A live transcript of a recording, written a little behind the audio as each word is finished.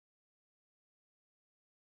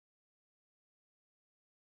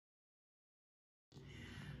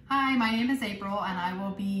Hi, my name is April and I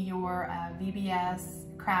will be your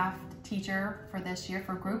VBS craft teacher for this year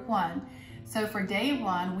for group 1. So for day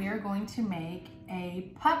 1, we are going to make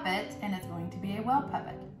a puppet and it's going to be a well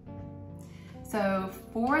puppet. So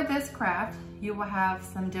for this craft, you will have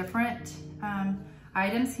some different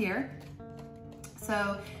items here.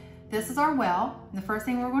 So this is our well. The first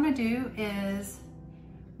thing we're going to do is,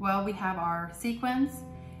 well, we have our sequins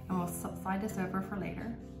and we'll slide this over for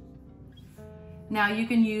later. Now you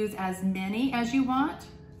can use as many as you want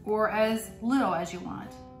or as little as you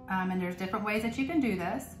want. And there's different ways that you can do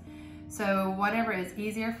this. So whatever is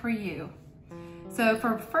easier for you. So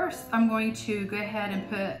for first, I'm going to go ahead and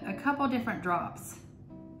put a couple different drops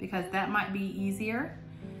because that might be easier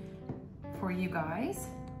for you guys.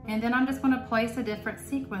 And then I'm just going to place the different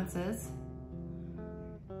sequences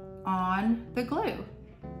on the glue.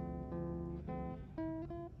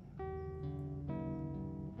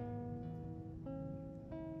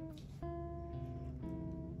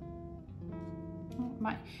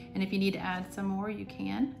 And if you need to add some more, you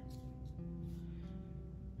can.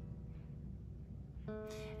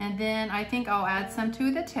 And then I think I'll add some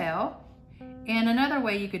to the tail. And another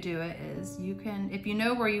way you could do it is you can, if you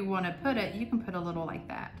know where you want to put it, you can put a little like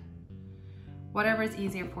that. Whatever is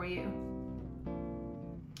easier for you.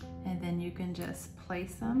 And then you can just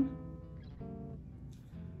place them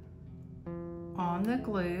on the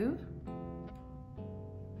glue.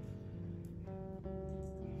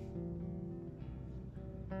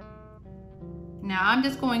 Now I'm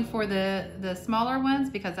just going for the smaller ones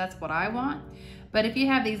because that's what I want. But if you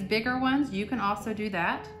have these bigger ones, you can also do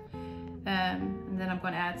that. And then I'm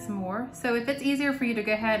going to add some more. So if it's easier for you to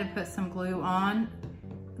go ahead and put some glue on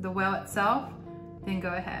the well itself, then go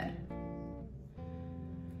ahead.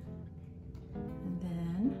 And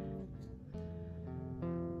then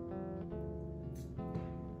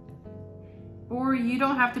or you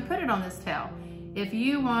don't have to put it on this tail. If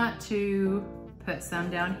you want to put some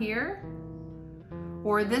down here,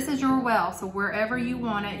 or this is your well, so wherever you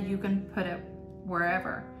want it, you can put it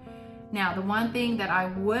wherever. Now, the one thing that I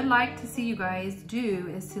would like to see you guys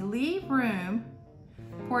do is to leave room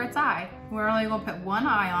for its eye. We're only gonna put one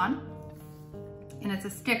eye on, and it's a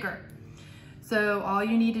sticker. So all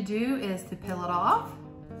you need to do is to peel it off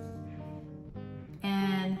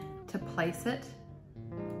and to place it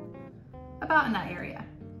about in that area,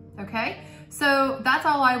 okay? So that's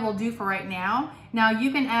all I will do for right now. Now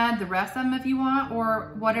you can add the rest of them if you want,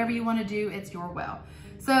 or whatever you want to do, it's your well.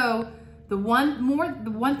 So the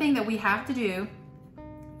one thing that we have to do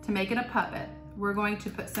to make it a puppet, we're going to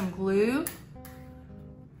put some glue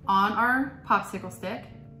on our popsicle stick.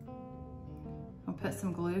 We'll put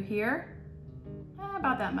some glue here,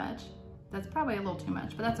 about that much. That's probably a little too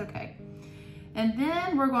much, but that's okay. And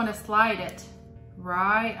then we're going to slide it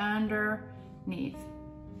right underneath.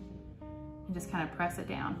 Just kind of press it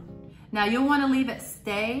down. Now you'll want to leave it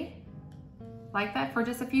stay like that for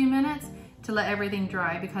just a few minutes to let everything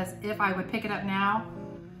dry, because if I would pick it up now,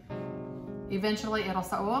 eventually it'll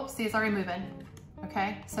start, whoops, see, it's already moving.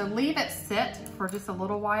 Okay, so leave it sit for just a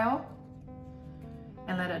little while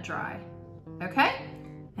and let it dry. Okay,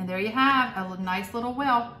 and there you have a nice little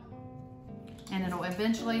well, and it'll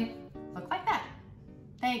eventually look like that.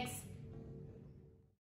 Thanks.